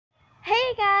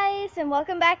guys, and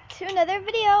welcome back to another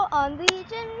video on the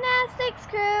gymnastics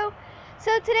crew.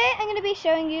 So today I'm going to be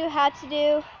showing you how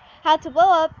to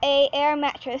blow up a air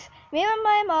mattress. Me and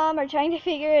my mom are trying to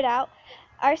figure it out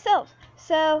ourselves.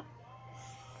 So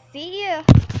see you.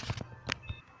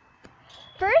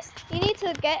 First, you need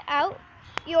to get out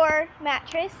your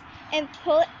mattress and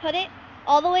put it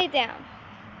all the way down.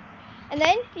 And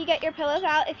then you get your pillows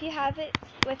out if you have it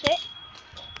with it.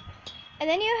 And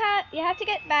then you have to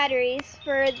get batteries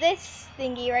for this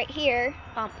thingy right here.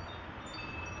 Pump.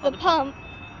 The pump.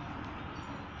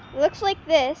 It looks like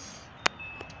this.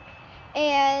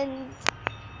 And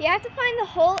you have to find the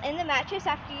hole in the mattress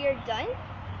after you're done.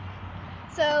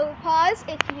 So pause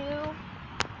if you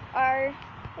are...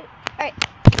 Alright.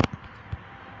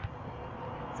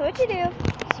 So what you do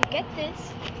is you get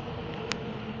this,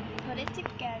 put it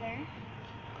together.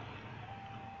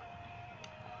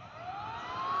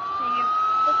 Then you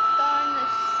flip on the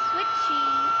switchy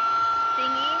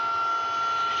thingy.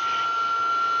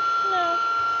 No,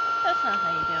 that's not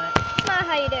how you do it. It's not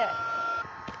how you do it.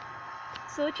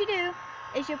 So what you do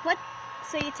is you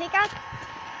take out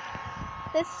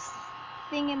this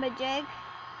thingamajig.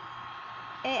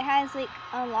 It has like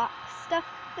unlock stuff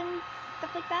and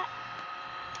stuff like that.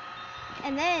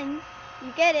 And then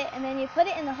you get it and then you put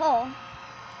it in the hole.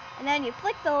 And then you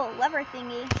flick the lever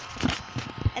thingy.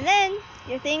 And then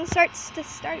your thing starts to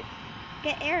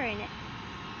get air in it.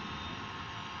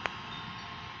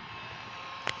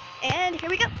 And here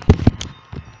we go.